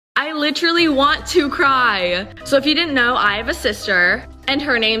I literally want to cry. So if you didn't know, I have a sister, and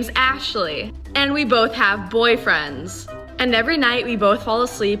her name's Ashley. And we both have boyfriends. And every night we both fall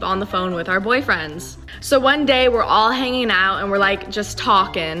asleep on the phone with our boyfriends. So one day we're all hanging out and we're like just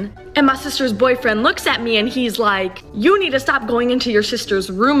talking. And my sister's boyfriend looks at me and he's like, "You need to stop going into your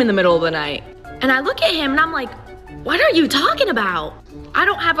sister's room in the middle of the night." And I look at him and I'm like, "What are you talking about? I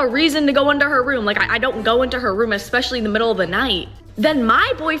don't have a reason to go into her room. Like I don't go into her room, especially in the middle of the night." Then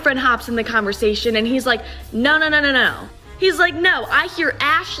my boyfriend hops in the conversation and he's like, "No. He's like, "No, I hear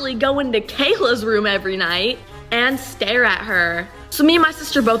Ashley go into Kayla's room every night and stare at her." So me and my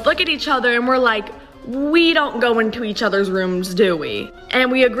sister both look at each other and we're like, we don't go into each other's rooms, do we?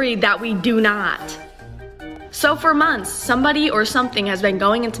 And we agreed that we do not. So for months, somebody or something has been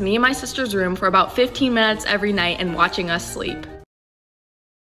going into me and my sister's room for about 15 minutes every night and watching us sleep.